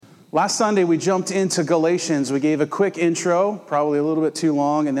Last Sunday, we jumped into Galatians. We gave a quick intro, probably a little bit too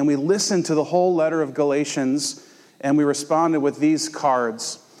long, and then we listened to the whole letter of Galatians, and we responded with these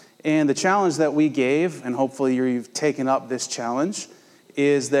cards. And the challenge that we gave, and hopefully you've taken up this challenge,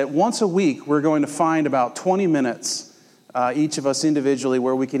 is that once a week, we're going to find about 20 minutes, each of us individually,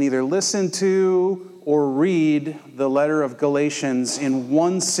 where we can either listen to or read the letter of Galatians in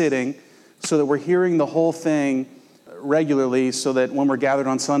one sitting so that we're hearing the whole thing regularly, so that when we're gathered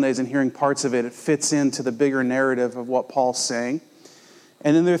on Sundays and hearing parts of it, it fits into the bigger narrative of what Paul's saying.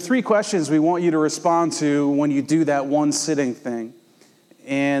 And then there are 3 questions we want you to respond to when you do that one sitting thing.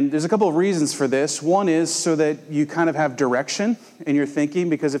 And there's a couple of reasons for this. One is so that you kind of have direction in your thinking,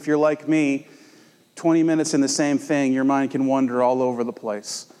 because if you're like me, 20 minutes in the same thing, your mind can wander all over the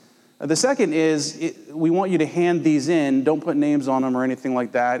place. The second is we want you to hand these in. Don't put names on them or anything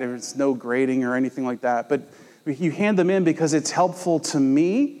like that. There's no grading or anything like that. But you hand them in because it's helpful to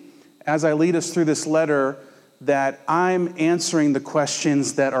me as I lead us through this letter, that I'm answering the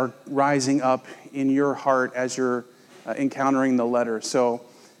questions that are rising up in your heart as you're encountering the letter. So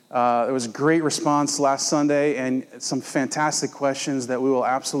there was a great response last Sunday and some fantastic questions that we will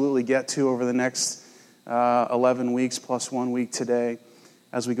absolutely get to over the next 11 weeks plus 1 week today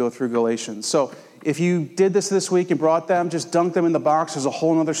as we go through Galatians. So if you did this week and brought them, just dunk them in the box. There's a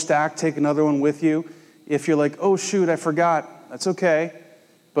whole other stack. Take another one with you. If you're like, oh, shoot, I forgot, that's okay.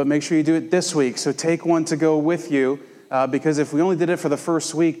 But make sure you do it this week. So take one to go with you, because if we only did it for the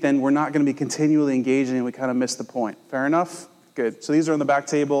first week, then we're not going to be continually engaging and we kind of miss the point. Fair enough? Good. So these are on the back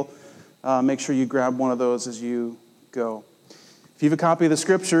table. Make sure you grab one of those as you go. If you have a copy of the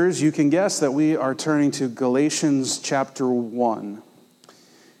scriptures, you can guess that we are turning to Galatians chapter 1.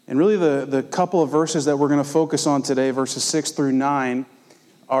 And really the couple of verses that we're going to focus on today, verses 6 through 9,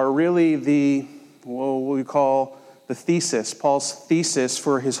 are really what we call the thesis, Paul's thesis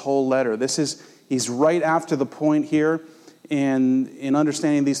for his whole letter. He's right after the point here, and in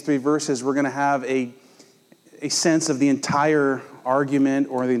understanding these 3 verses, we're going to have a sense of the entire argument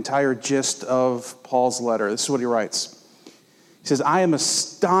or the entire gist of Paul's letter. This is what he writes. He says, I am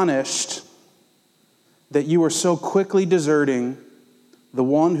astonished that you are so quickly deserting the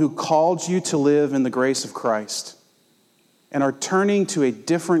one who called you to live in the grace of Christ and are turning to a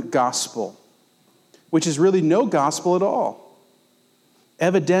different gospel, which is really no gospel at all.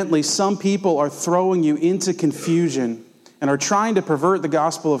 Evidently, some people are throwing you into confusion and are trying to pervert the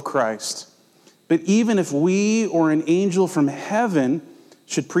gospel of Christ. But even if we or an angel from heaven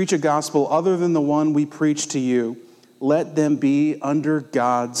should preach a gospel other than the one we preach to you, let them be under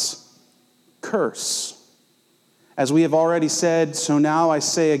God's curse. As we have already said, so now I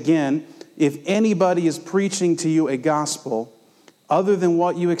say again, if anybody is preaching to you a gospel other than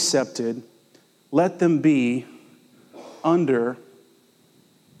what you accepted, let them be under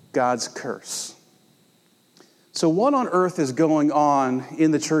God's curse. So what on earth is going on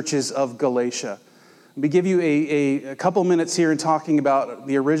in the churches of Galatia? Let me give you a couple minutes here in talking about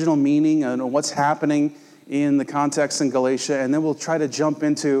the original meaning and what's happening in the context in Galatia, and then we'll try to jump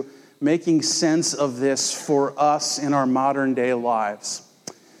into making sense of this for us in our modern day lives.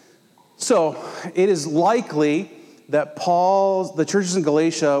 So it is likely that the churches in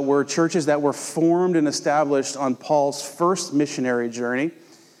Galatia were churches that were formed and established on Paul's first missionary journey.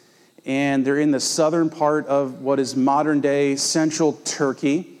 And they're in the southern part of what is modern-day central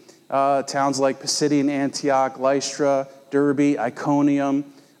Turkey. Towns like Pisidian Antioch, Lystra, Derbe, Iconium.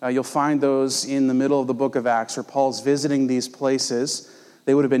 You'll find those in the middle of the book of Acts, where Paul's visiting these places.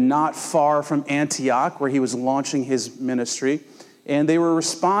 They would have been not far from Antioch, where he was launching his ministry. And they were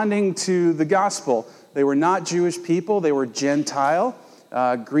responding to the gospel. They were not Jewish people. They were Gentile,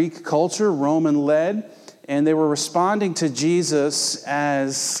 Greek culture, Roman-led. And they were responding to Jesus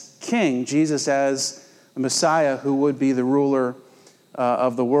as king, Jesus as the Messiah who would be the ruler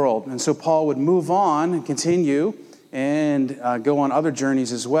of the world. And so Paul would move on and continue and go on other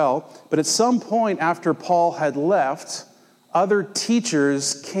journeys as well. But at some point after Paul had left, other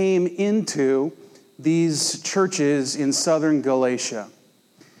teachers came into these churches in southern Galatia.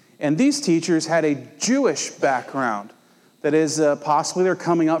 And these teachers had a Jewish background. That is, possibly they're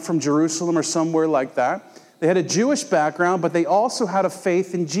coming up from Jerusalem or somewhere like that. They had a Jewish background, but they also had a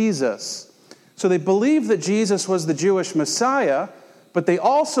faith in Jesus. So they believed that Jesus was the Jewish Messiah, but they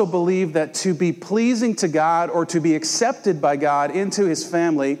also believed that to be pleasing to God or to be accepted by God into his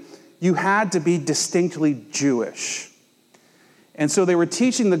family, you had to be distinctly Jewish. And so they were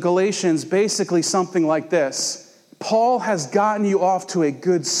teaching the Galatians basically something like this. Paul has gotten you off to a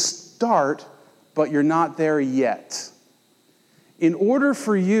good start, but you're not there yet. In order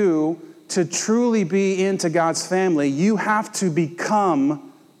for you to truly be into God's family, you have to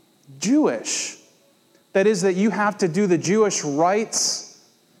become Jewish. That is, that you have to do the Jewish rites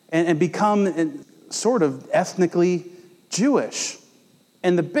and become sort of ethnically Jewish.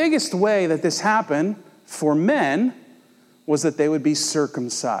 And the biggest way that this happened for men was that they would be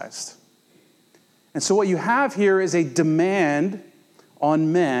circumcised. And so what you have here is a demand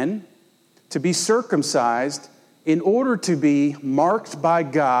on men to be circumcised in order to be marked by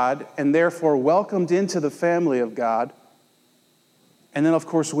God and therefore welcomed into the family of God. And then, of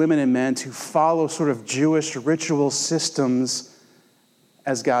course, women and men to follow sort of Jewish ritual systems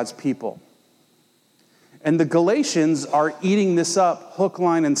as God's people. And the Galatians are eating this up hook,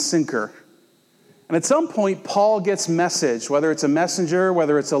 line, and sinker. And at some point, Paul gets message, whether it's a messenger,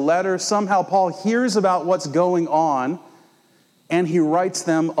 whether it's a letter, somehow Paul hears about what's going on, and he writes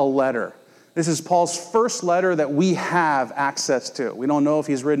them a letter. This is Paul's first letter that we have access to. We don't know if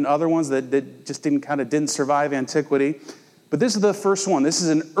he's written other ones that just didn't survive antiquity. But this is the first one. This is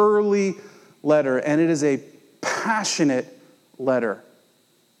an early letter, and it is a passionate letter.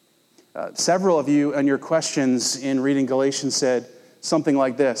 Several of you in your questions in reading Galatians said something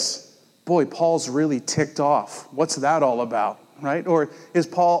like this: boy, Paul's really ticked off. What's that all about, right? Or is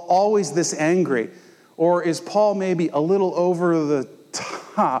Paul always this angry? Or is Paul maybe a little over the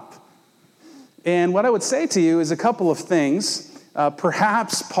top? And what I would say to you is a couple of things.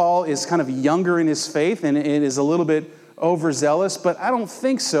 Perhaps Paul is kind of younger in his faith and is a little bit overzealous, but I don't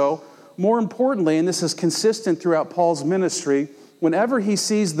think so. More importantly, and this is consistent throughout Paul's ministry, whenever he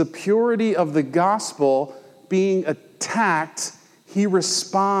sees the purity of the gospel being attacked, he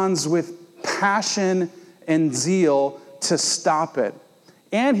responds with passion and zeal to stop it.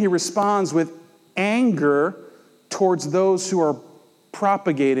 And he responds with anger towards those who are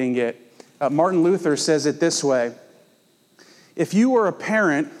propagating it. Martin Luther says it this way: if you were a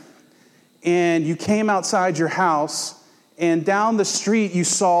parent and you came outside your house and down the street you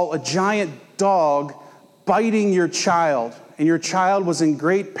saw a giant dog biting your child, and your child was in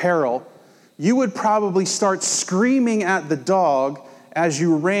great peril, you would probably start screaming at the dog as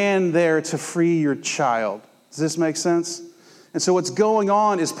you ran there to free your child. Does this make sense? And so what's going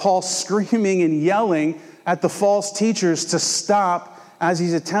on is Paul screaming and yelling at the false teachers to stop as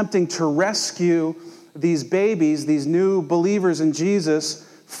he's attempting to rescue these babies, these new believers in Jesus,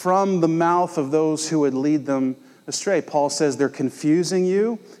 from the mouth of those who would lead them astray. Paul says they're confusing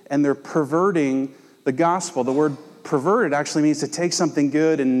you and they're perverting the gospel. The word perverted actually means to take something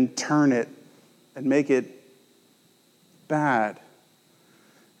good and turn it and make it bad.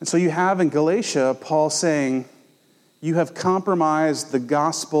 And so you have in Galatia, Paul saying, you have compromised the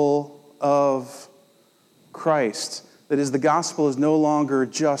gospel of Christ. That is, the gospel is no longer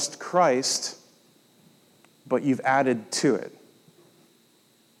just Christ, but you've added to it.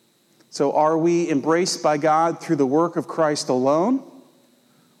 So are we embraced by God through the work of Christ alone?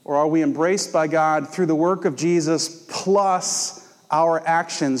 Or are we embraced by God through the work of Jesus plus our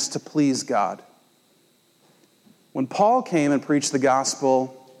actions to please God? When Paul came and preached the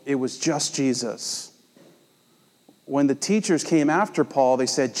gospel, it was just Jesus. When the teachers came after Paul, they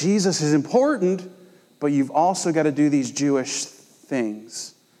said, Jesus is important, but you've also got to do these Jewish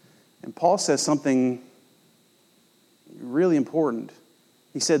things. And Paul says something really important.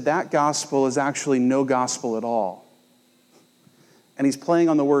 He said that gospel is actually no gospel at all. And he's playing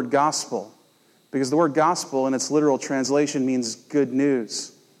on the word gospel, because the word gospel in its literal translation means good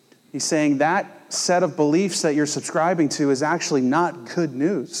news. He's saying that set of beliefs that you're subscribing to is actually not good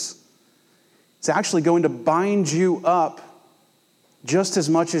news. It's actually going to bind you up just as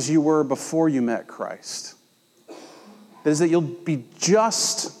much as you were before you met Christ. That is, that you'll be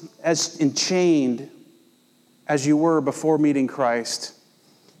just as enchained as you were before meeting Christ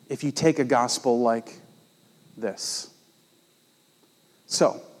if you take a gospel like this.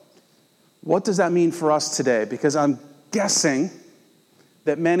 So, what does that mean for us today? Because I'm guessing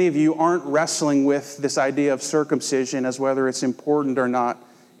that many of you aren't wrestling with this idea of circumcision as whether it's important or not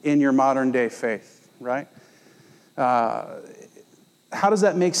in your modern day faith, right? How does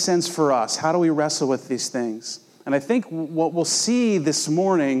that make sense for us? How do we wrestle with these things? And I think what we'll see this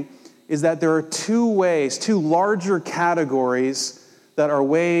morning is that there are two larger categories that are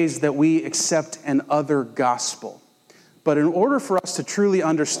ways that we accept an other gospel. But in order for us to truly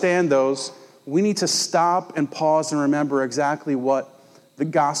understand those, we need to stop and pause and remember exactly what the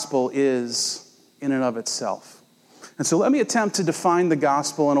gospel is in and of itself. And so let me attempt to define the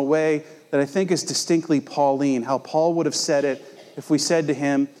gospel in a way that I think is distinctly Pauline, how Paul would have said it if we said to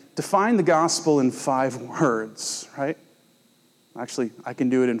him, define the gospel in 5 words, right? Actually, I can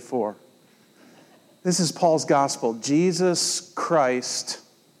do it in 4. This is Paul's gospel. Jesus Christ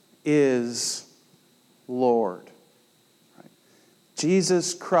is Lord. Right?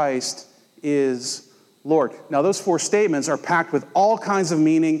 Jesus Christ is Lord. Now, those 4 statements are packed with all kinds of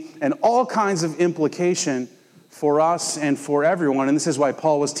meaning and all kinds of implication for us and for everyone. And this is why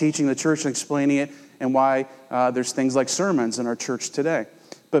Paul was teaching the church and explaining it, and why there's things like sermons in our church today.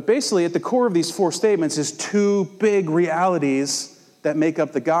 But basically, at the core of these 4 statements is 2 big realities that make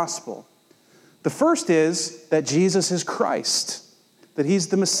up the gospel. The first is that Jesus is Christ, that he's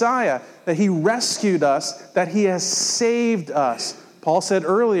the Messiah, that he rescued us, that he has saved us. Paul said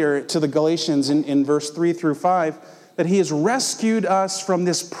earlier to the Galatians in verse 3 through 5 that he has rescued us from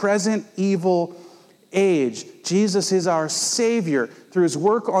this present evil age. Jesus is our Savior. Through his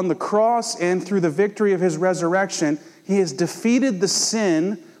work on the cross and through the victory of his resurrection, he has defeated the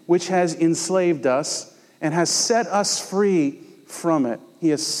sin which has enslaved us and has set us free from it. He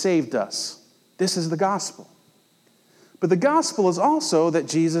has saved us. This is the gospel. But the gospel is also that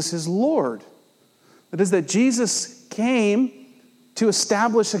Jesus is Lord. That is, that Jesus came to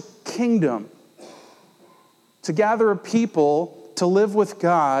establish a kingdom, to gather a people to live with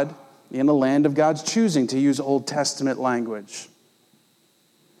God in a land of God's choosing, to use Old Testament language.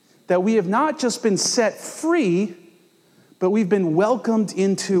 That we have not just been set free, but we've been welcomed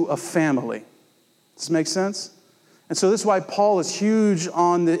into a family. Does this make sense? And so this is why Paul is huge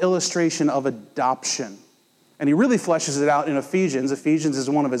on the illustration of adoption. And he really fleshes it out in Ephesians. Ephesians is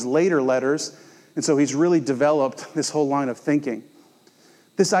one of his later letters, and so he's really developed this whole line of thinking.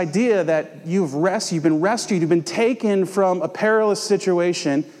 This idea that you've been rescued, you've been taken from a perilous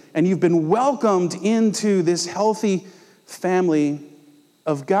situation, and you've been welcomed into this healthy family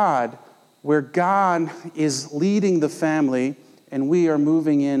of God, where God is leading the family and we are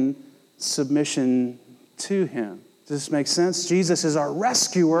moving in submission to him. Does this make sense? Jesus is our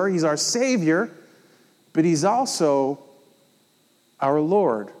rescuer, he's our Savior, but he's also our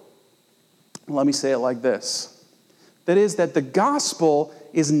Lord. Let me say it like this. That is, that the gospel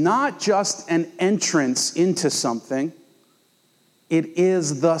is not just an entrance into something, it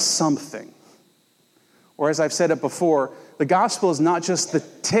is the something. Or as I've said it before, the gospel is not just the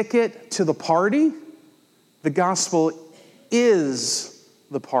ticket to the party, the gospel is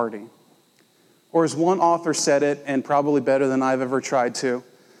the party. Or as one author said it, and probably better than I've ever tried to,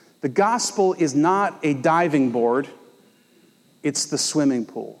 the gospel is not a diving board, it's the swimming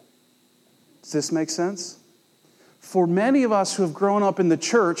pool. Does this make sense? For many of us who have grown up in the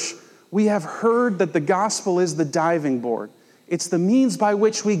church, we have heard that the gospel is the diving board. It's the means by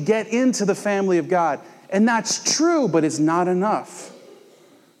which we get into the family of God. And that's true, but it's not enough.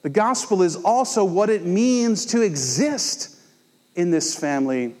 The gospel is also what it means to exist in this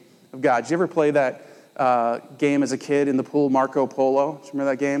family of God. Did you ever play that game as a kid in the pool, Marco Polo? Do you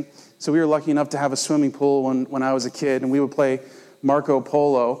remember that game? So we were lucky enough to have a swimming pool when I was a kid, and we would play Marco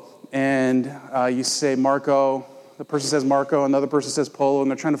Polo. And you say Marco, the person says Marco, another person says Polo,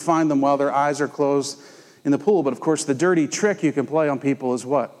 and they're trying to find them while their eyes are closed in the pool. But of course, the dirty trick you can play on people is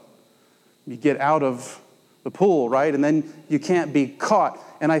what? You get out of the pool, right? And then you can't be caught.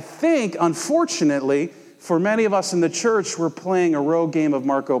 And I think, unfortunately, for many of us in the church, we're playing a rogue game of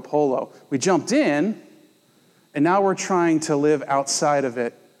Marco Polo. We jumped in, and now we're trying to live outside of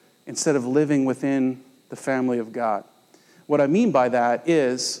it instead of living within the family of God. What I mean by that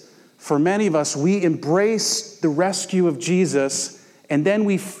is, for many of us, we embrace the rescue of Jesus, and then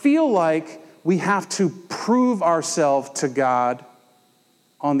we feel like we have to prove ourselves to God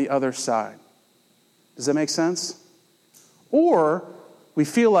on the other side. Does that make sense? Or we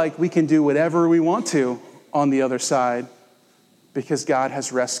feel like we can do whatever we want to on the other side because God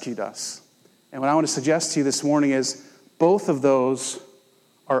has rescued us. And what I want to suggest to you this morning is both of those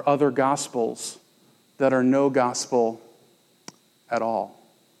are other gospels that are no gospel at all.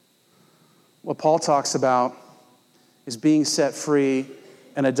 What Paul talks about is being set free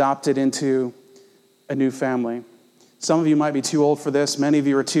and adopted into a new family. Some of you might be too old for this. Many of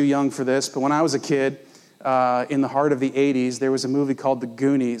you are too young for this. But when I was a kid, in the heart of the 80s, there was a movie called The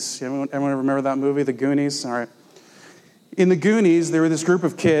Goonies. Everyone remember that movie, The Goonies? All right. In The Goonies, there were this group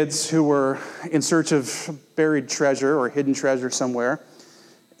of kids who were in search of buried treasure or hidden treasure somewhere.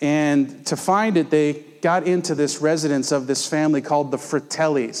 And to find it, they got into this residence of this family called the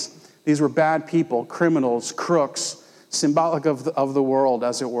Fratellis. These were bad people, criminals, crooks, symbolic of the world,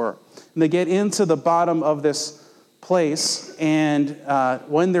 as it were. And they get into the bottom of this place, and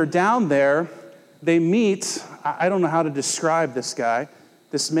when they're down there, they meet, I don't know how to describe this guy,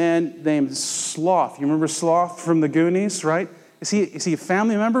 this man named Sloth. You remember Sloth from the Goonies, right? Is he a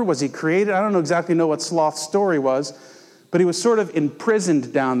family member? Was he created? I don't exactly know what Sloth's story was, but he was sort of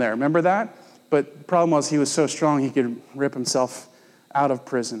imprisoned down there. Remember that? But the problem was he was so strong he could rip himself out of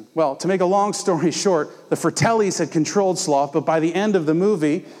prison. Well, to make a long story short, the Fratellis had controlled sloth, but by the end of the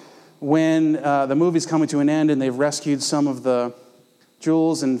movie, when the movie's coming to an end and they've rescued some of the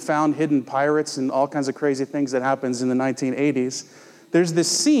jewels and found hidden pirates and all kinds of crazy things that happens in the 1980s, there's this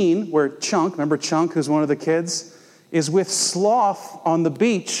scene where Chunk, remember Chunk, who's one of the kids, is with Sloth on the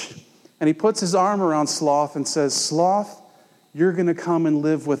beach, and he puts his arm around Sloth and says, "Sloth, you're going to come and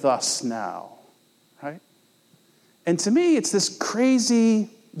live with us now," right? And to me, it's this crazy,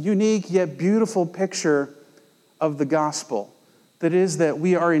 unique, yet beautiful picture of the gospel. That is that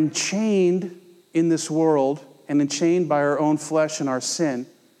we are enchained in this world and enchained by our own flesh and our sin.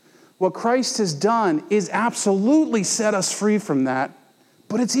 What Christ has done is absolutely set us free from that,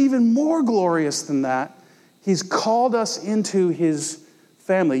 but it's even more glorious than that. He's called us into his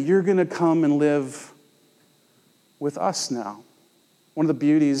family. You're going to come and live with us now. One of the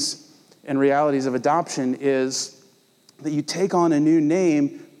beauties and realities of adoption is that you take on a new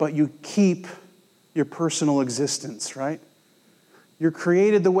name, but you keep your personal existence, right? You're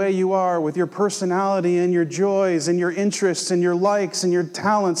created the way you are with your personality and your joys and your interests and your likes and your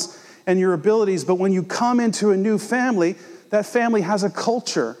talents and your abilities. But when you come into a new family, that family has a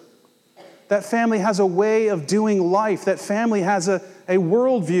culture. That family has a way of doing life. That family has a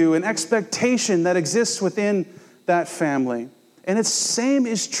worldview, an expectation that exists within that family. And the same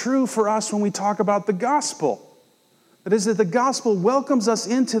is true for us when we talk about the gospel. That is that the gospel welcomes us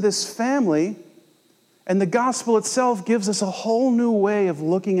into this family, and the gospel itself gives us a whole new way of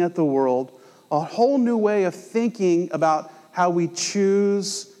looking at the world, a whole new way of thinking about how we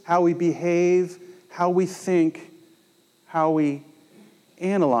choose, how we behave, how we think, how we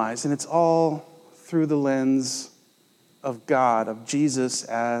analyze. And it's all through the lens of God, of Jesus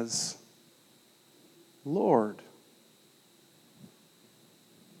as Lord.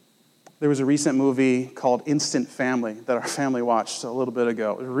 There was a recent movie called Instant Family that our family watched a little bit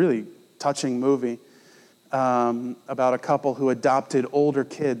ago. It was a really touching movie about a couple who adopted older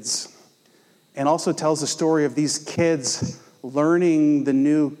kids, and also tells the story of these kids learning the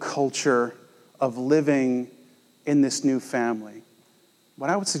new culture of living in this new family. What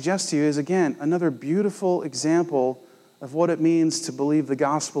I would suggest to you is, again, another beautiful example of what it means to believe the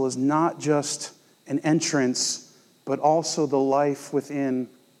gospel is not just an entrance, but also the life within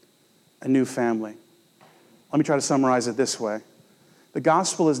a new family. Let me try to summarize it this way. The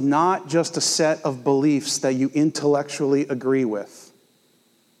gospel is not just a set of beliefs that you intellectually agree with.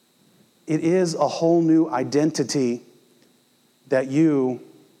 It is a whole new identity that you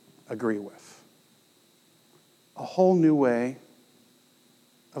agree with. A whole new way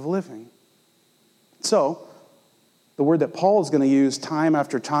of living. So, the word that Paul is going to use time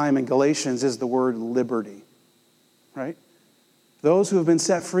after time in Galatians is the word liberty, right? Those who have been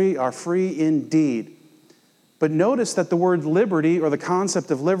set free are free indeed. But notice that the word liberty, or the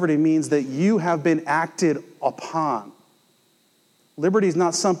concept of liberty, means that you have been acted upon. Liberty is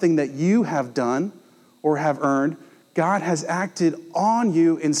not something that you have done or have earned. God has acted on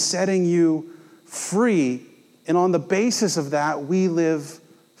you in setting you free, and on the basis of that, we live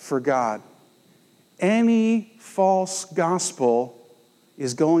for God. Any false gospel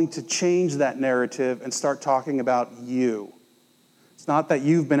is going to change that narrative and start talking about you. It's not that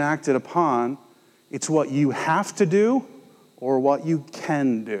you've been acted upon, it's what you have to do or what you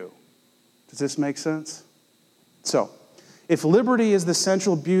can do. Does this make sense? So, if liberty is the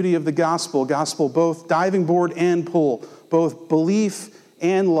central beauty of the gospel both diving board and pool, both belief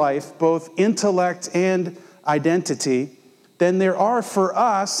and life, both intellect and identity, then there are for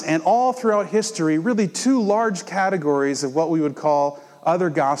us and all throughout history really two large categories of what we would call other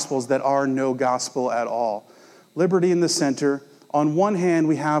gospels that are no gospel at all. Liberty in the center. On one hand,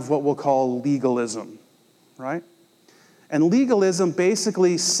 we have what we'll call legalism, right? And legalism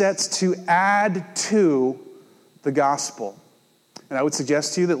basically sets to add to the gospel. And I would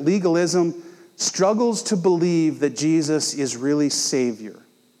suggest to you that legalism struggles to believe that Jesus is really Savior.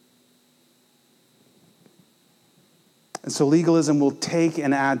 And so legalism will take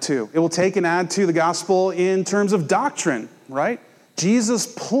and add to. It will take and add to the gospel in terms of doctrine, right? Jesus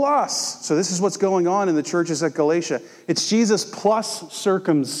plus. So this is what's going on in the churches at Galatia. It's Jesus plus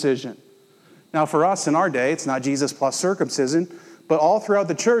circumcision. Now for us in our day, it's not Jesus plus circumcision, but all throughout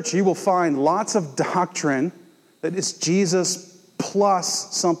the church, you will find lots of doctrine that it's Jesus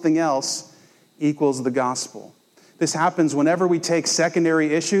plus something else equals the gospel. This happens whenever we take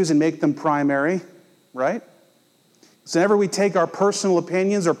secondary issues and make them primary, right? So whenever we take our personal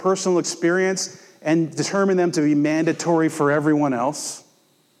opinions or personal experience and determine them to be mandatory for everyone else,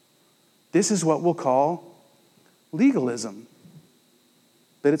 this is what we'll call legalism.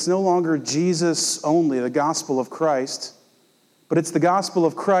 That it's no longer Jesus only, the gospel of Christ, but it's the gospel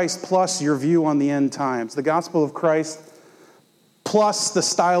of Christ plus your view on the end times. The gospel of Christ plus the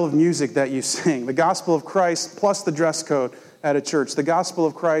style of music that you sing. The gospel of Christ plus the dress code at a church. The gospel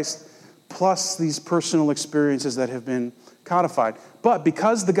of Christ plus these personal experiences that have been codified. But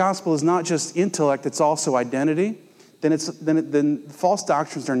because the gospel is not just intellect, it's also identity, then false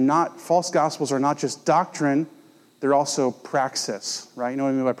gospels are not just doctrine, they're also praxis, right? You know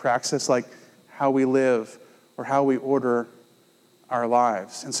what I mean by praxis? Like how we live or how we order our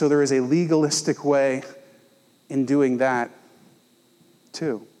lives. And so there is a legalistic way in doing that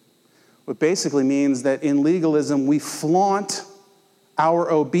too. What basically means that in legalism, we flaunt our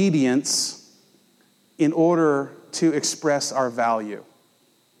obedience in order to express our value.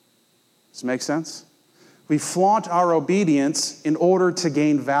 Does it make sense? We flaunt our obedience in order to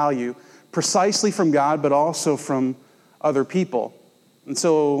gain value, precisely from God, but also from other people. And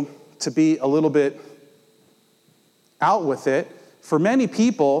so, to be a little bit out with it, for many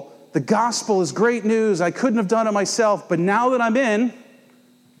people, the gospel is great news. I couldn't have done it myself, but now that I'm in,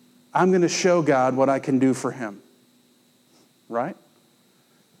 I'm going to show God what I can do for him. Right?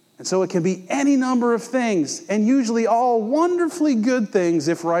 And so it can be any number of things, and usually all wonderfully good things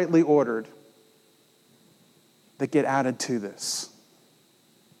if rightly ordered, that get added to this.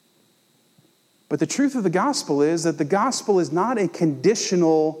 But the truth of the gospel is that the gospel is not a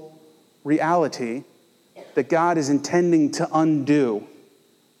conditional reality that God is intending to undo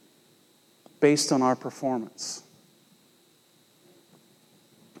based on our performance.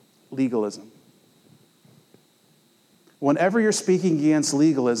 Legalism. Whenever you're speaking against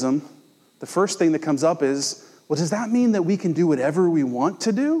legalism, the first thing that comes up is, well, does that mean that we can do whatever we want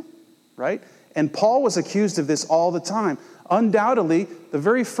to do? Right? And Paul was accused of this all the time. Undoubtedly, the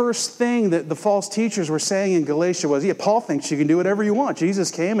very first thing that the false teachers were saying in Galatia was, yeah, Paul thinks you can do whatever you want.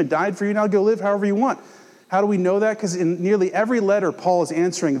 Jesus came and died for you, now go live however you want. How do we know that? Because in nearly every letter, Paul is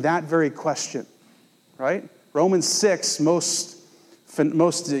answering that very question. Right? Romans 6, most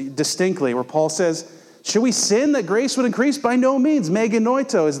distinctly, where Paul says, should we sin that grace would increase? By no means.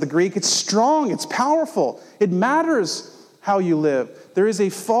 Meganoito is the Greek. It's strong. It's powerful. It matters how you live. There is a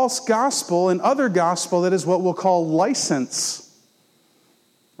false gospel and other gospel that is what we'll call license.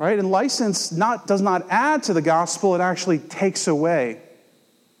 Right? And license does not add to the gospel. It actually takes away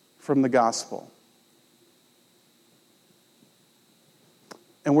from the gospel.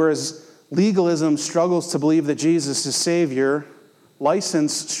 And whereas legalism struggles to believe that Jesus is Savior,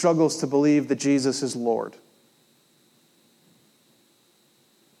 license struggles to believe that Jesus is Lord.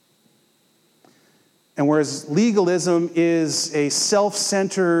 And whereas legalism is a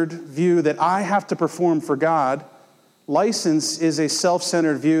self-centered view that I have to perform for God, license is a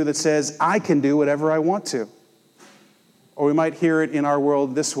self-centered view that says I can do whatever I want to. Or we might hear it in our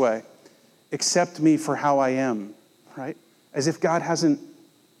world this way: accept me for how I am, right? As if God hasn't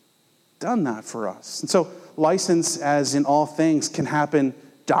done that for us. And so license, as in all things, can happen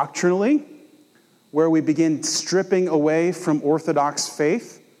doctrinally, where we begin stripping away from orthodox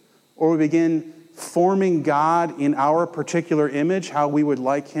faith, or we begin forming God in our particular image, how we would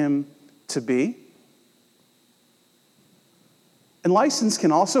like him to be. And license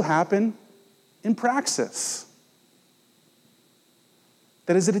can also happen in praxis.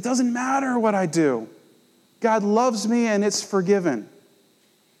 That is, that it doesn't matter what I do. God loves me and it's forgiven.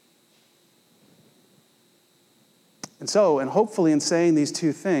 And hopefully in saying these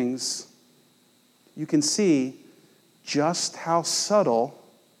two things, you can see just how subtle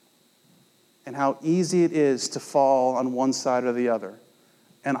and how easy it is to fall on one side or the other.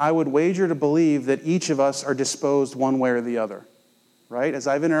 And I would wager to believe that each of us are disposed one way or the other, right? As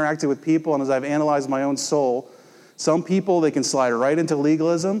I've interacted with people and as I've analyzed my own soul, some people, they can slide right into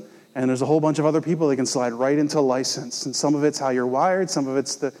legalism, and there's a whole bunch of other people that can slide right into license. And some of it's how you're wired, some of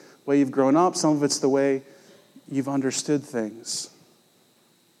it's the way you've grown up, some of it's the way you've understood things.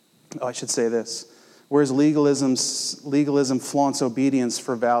 Oh, I should say this. Whereas legalism flaunts obedience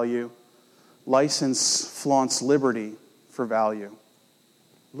for value, license flaunts liberty for value.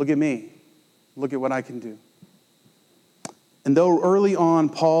 Look at me. Look at what I can do. And though early on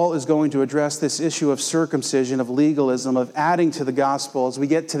Paul is going to address this issue of circumcision, of legalism, of adding to the gospel, as we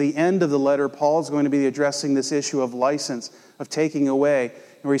get to the end of the letter, Paul is going to be addressing this issue of license, of taking away,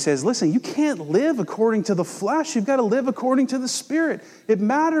 where he says, listen, you can't live according to the flesh. You've got to live according to the Spirit. It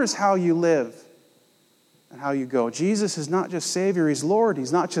matters how you live and how you go. Jesus is not just Savior, he's Lord.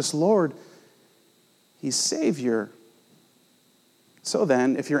 He's not just Lord, he's Savior. So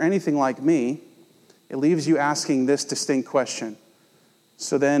then, if you're anything like me, it leaves you asking this distinct question.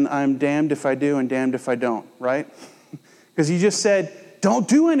 So then I'm damned if I do and damned if I don't, right? Because you just said, don't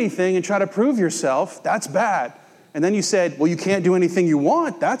do anything and try to prove yourself. That's bad. And then you said, well, you can't do anything you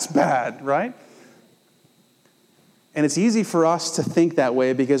want. That's bad, right? And it's easy for us to think that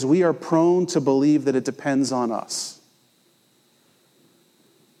way because we are prone to believe that it depends on us.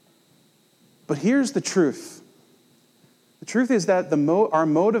 But here's the truth. The truth is that our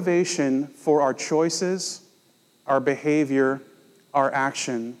motivation for our choices, our behavior, our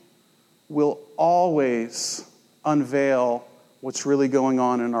action will always unveil what's really going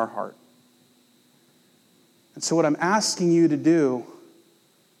on in our heart. And so what I'm asking you to do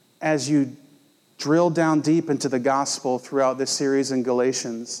as you drill down deep into the gospel throughout this series in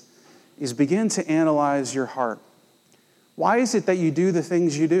Galatians is begin to analyze your heart. Why is it that you do the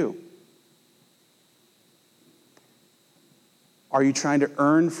things you do? Are you trying to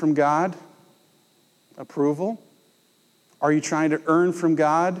earn from God approval? Are you trying to earn from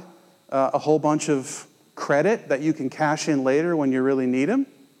God a whole bunch of credit that you can cash in later when you really need Him?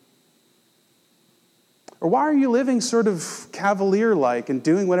 Or why are you living sort of cavalier-like and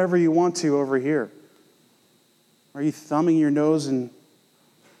doing whatever you want to over here? Are you thumbing your nose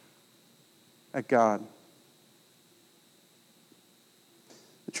at God?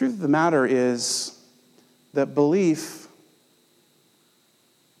 The truth of the matter is that belief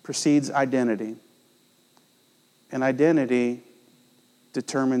precedes identity, and identity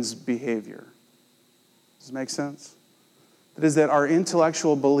determines behavior. Does it make sense? That is that our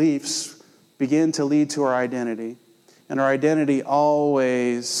intellectual beliefs begin to lead to our identity, and our identity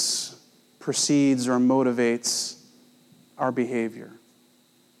always precedes or motivates our behavior.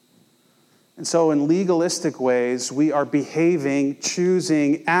 And so in legalistic ways, we are behaving,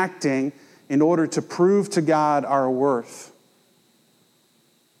 choosing, acting in order to prove to God our worth.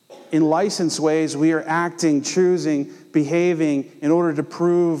 In licensed ways, we are acting, choosing, behaving in order to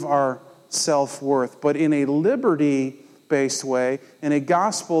prove our self-worth. But in a liberty-based way, in a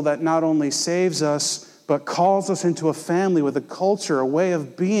gospel that not only saves us, but calls us into a family with a culture, a way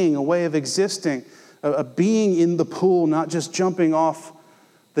of being, a way of existing, a being in the pool, not just jumping off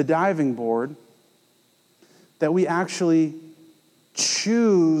the diving board, that we actually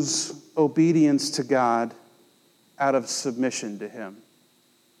choose obedience to God out of submission to Him.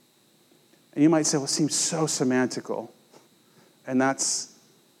 And you might say, well, it seems so semantical. And that's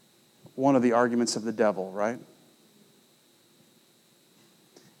one of the arguments of the devil, right?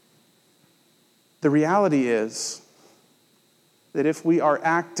 The reality is that if we are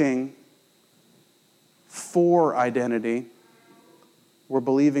acting for identity, we're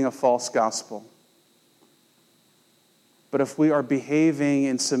believing a false gospel. But if we are behaving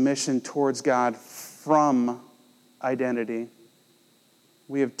in submission towards God from identity,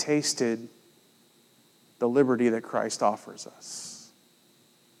 we have tasted the liberty that Christ offers us.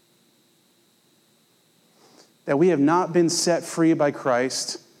 That we have not been set free by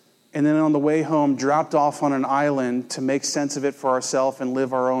Christ and then on the way home dropped off on an island to make sense of it for ourselves and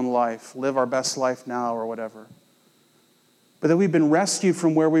live our own life, live our best life now or whatever. But that we've been rescued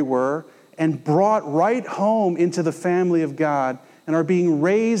from where we were and brought right home into the family of God and are being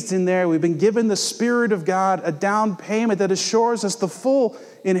raised in there. We've been given the Spirit of God, a down payment that assures us the full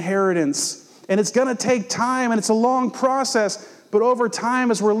inheritance. And it's going to take time, and it's a long process. But over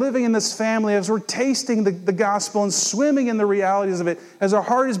time, as we're living in this family, as we're tasting the gospel and swimming in the realities of it, as our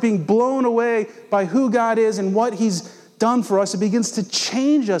heart is being blown away by who God is and what He's done for us, it begins to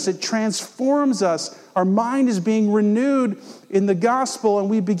change us. It transforms us. Our mind is being renewed in the gospel, and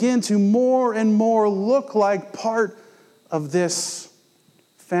we begin to more and more look like part of this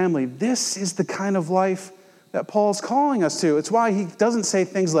family. This is the kind of life that Paul's calling us to. It's why he doesn't say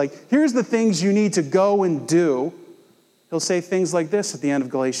things like, here's the things you need to go and do. He'll say things like this at the end of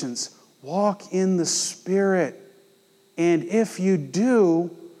Galatians, walk in the Spirit. And if you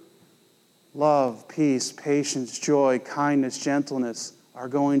do, love, peace, patience, joy, kindness, gentleness are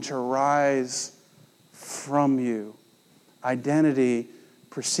going to rise from you. Identity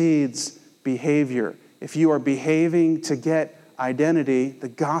precedes behavior. If you are behaving to get identity, the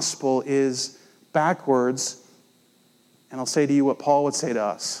gospel is backwards. And I'll say to you what Paul would say to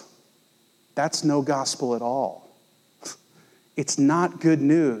us. That's no gospel at all. It's not good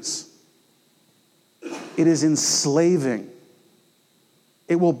news. It is enslaving.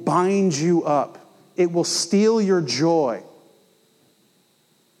 It will bind you up. It will steal your joy.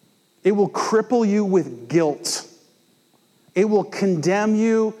 It will cripple you with guilt. It will condemn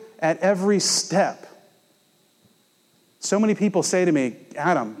you at every step. So many people say to me,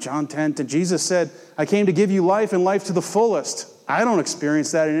 Adam, John 10, Jesus said, I came to give you life and life to the fullest. I don't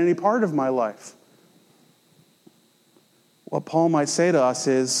experience that in any part of my life. What Paul might say to us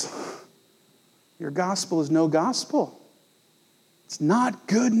is, your gospel is no gospel. It's not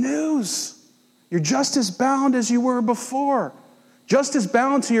good news. You're just as bound as you were before. Just as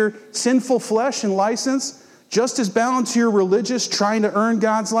bound to your sinful flesh and license. Just as bound to your religious trying to earn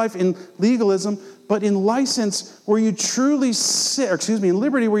God's life in legalism. But in license where you truly sit, in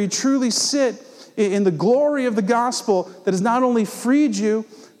liberty where you truly sit in the glory of the gospel that has not only freed you,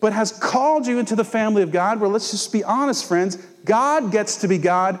 but has called you into the family of God, where let's just be honest, friends, God gets to be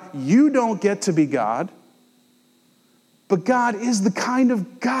God, you don't get to be God. But God is the kind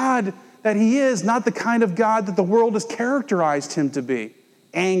of God that he is, not the kind of God that the world has characterized him to be.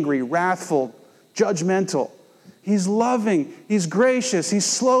 Angry, wrathful, judgmental. He's loving, he's gracious, he's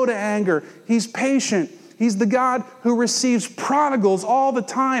slow to anger, he's patient. He's the God who receives prodigals all the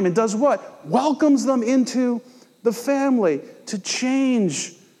time and does what? Welcomes them into the family to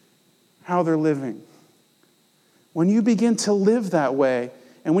change how they're living. When you begin to live that way,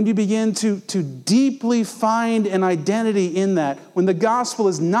 and when you begin to deeply find an identity in that, when the gospel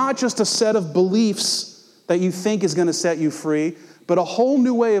is not just a set of beliefs that you think is going to set you free, but a whole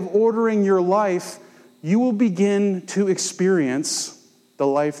new way of ordering your life, you will begin to experience the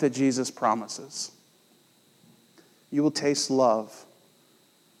life that Jesus promises. You will taste love,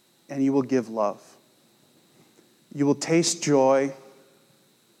 and you will give love. You will taste joy,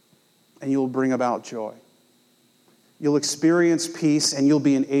 and you will bring about joy. You'll experience peace, and you'll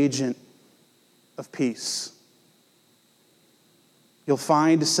be an agent of peace. You'll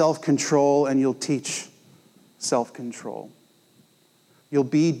find self-control, and you'll teach self-control. You'll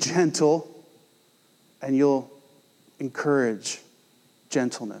be gentle, and you'll encourage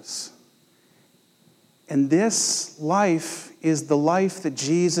gentleness. And this life is the life that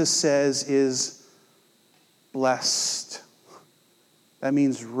Jesus says is blessed. That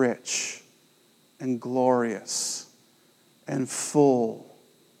means rich and glorious and full.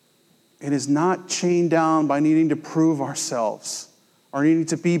 It is not chained down by needing to prove ourselves or needing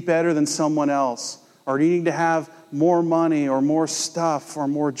to be better than someone else or needing to have more money or more stuff or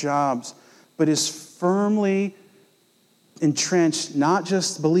more jobs, but is firmly entrenched, not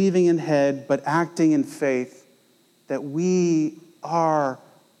just believing in head, but acting in faith, that we are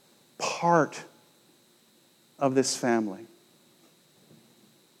part of this family.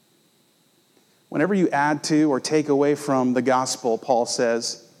 Whenever you add to or take away from the gospel, Paul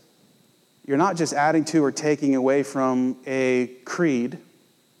says, you're not just adding to or taking away from a creed.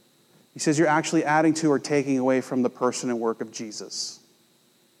 He says you're actually adding to or taking away from the person and work of Jesus.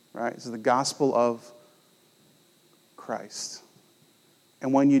 Right? This is the gospel of Christ.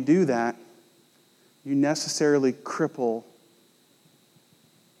 And when you do that, you necessarily cripple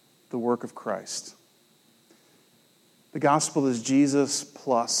the work of Christ. The gospel is Jesus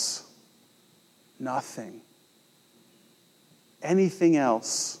plus nothing. Anything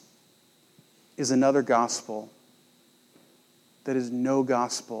else is another gospel that is no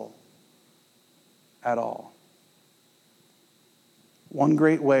gospel at all. One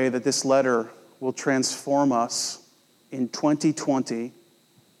great way that this letter will transform us in 2020,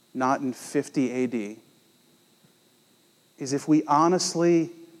 not in 50 AD, is if we honestly,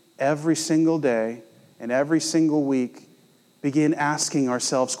 every single day and every single week, begin asking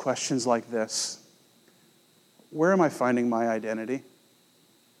ourselves questions like this. Where am I finding my identity?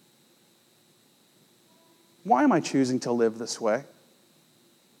 Why am I choosing to live this way?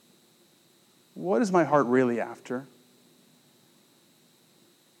 What is my heart really after?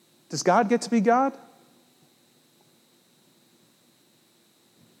 Does God get to be God?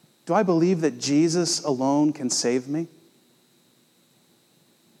 Do I believe that Jesus alone can save me?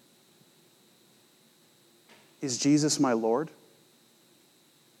 Is Jesus my Lord?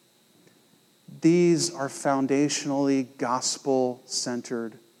 These are foundationally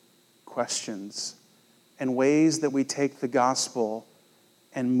gospel-centered questions and ways that we take the gospel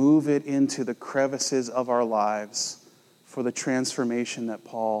and move it into the crevices of our lives for the transformation that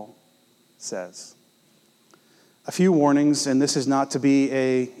Paul says. A few warnings, and this is not to be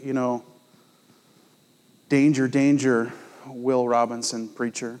a, danger, Will Robinson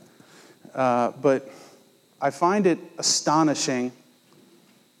preacher, but I find it astonishing,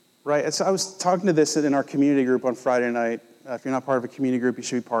 right? So I was talking to this in our community group on Friday night. If you're not part of a community group, you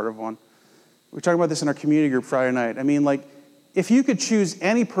should be part of one. We were talking about this in our community group Friday night. I mean, if you could choose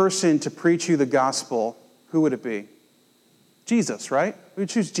any person to preach you the gospel, who would it be? Jesus, right? We would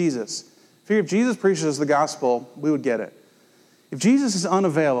choose Jesus. If Jesus preaches us the gospel, we would get it. If Jesus is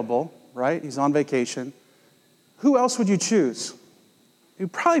unavailable, right? He's on vacation. Who else would you choose? It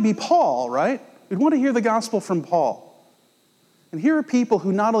would probably be Paul, right? We'd want to hear the gospel from Paul. And here are people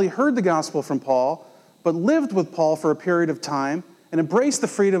who not only heard the gospel from Paul, but lived with Paul for a period of time and embraced the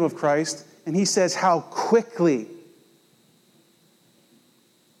freedom of Christ. And he says how quickly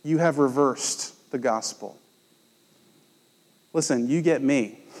you have reversed the gospel. Listen, you get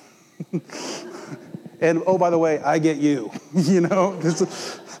me. And, oh, by the way, I get you. You know,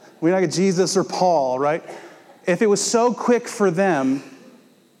 we don't get Jesus or Paul, right? If it was so quick for them,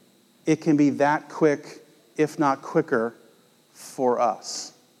 it can be that quick, if not quicker, for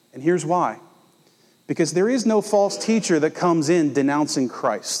us. And here's why. Because there is no false teacher that comes in denouncing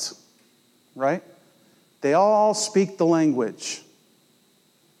Christ, right? They all speak the language.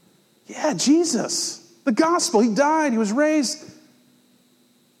 Yeah, Jesus, the gospel, he died, he was raised.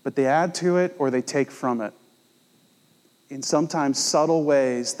 But they add to it or they take from it in sometimes subtle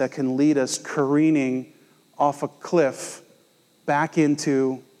ways that can lead us careening off a cliff back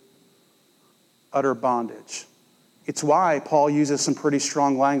into utter bondage. It's why Paul uses some pretty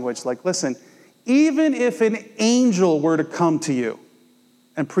strong language like, listen, even if an angel were to come to you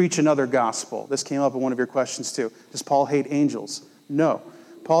and preach another gospel. This came up in one of your questions too. Does Paul hate angels? No.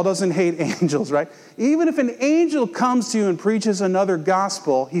 Paul doesn't hate angels, right? Even if an angel comes to you and preaches another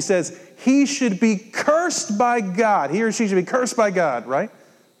gospel, he says he should be cursed by God. He or she should be cursed by God, right?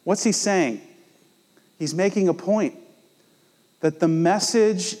 What's he saying? He's making a point that the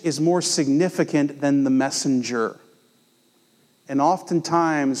message is more significant than the messenger. And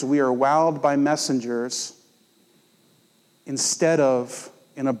oftentimes we are wowed by messengers instead of,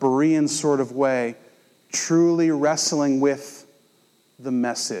 in a Berean sort of way, truly wrestling with the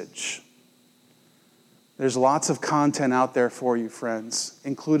message. There's lots of content out there for you, friends,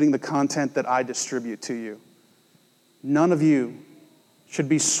 including the content that I distribute to you. None of you should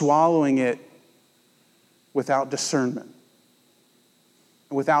be swallowing it without discernment,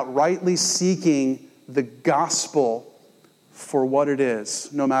 without rightly seeking the gospel for what it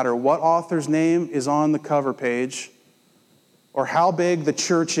is, no matter what author's name is on the cover page or how big the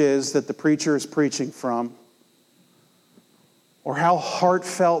church is that the preacher is preaching from, or how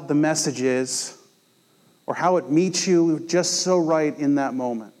heartfelt the message is, or how it meets you just so right in that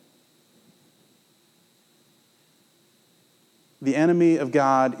moment. The enemy of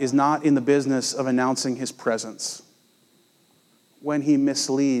God is not in the business of announcing his presence when he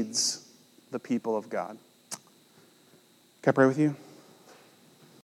misleads the people of God. Can I pray with you?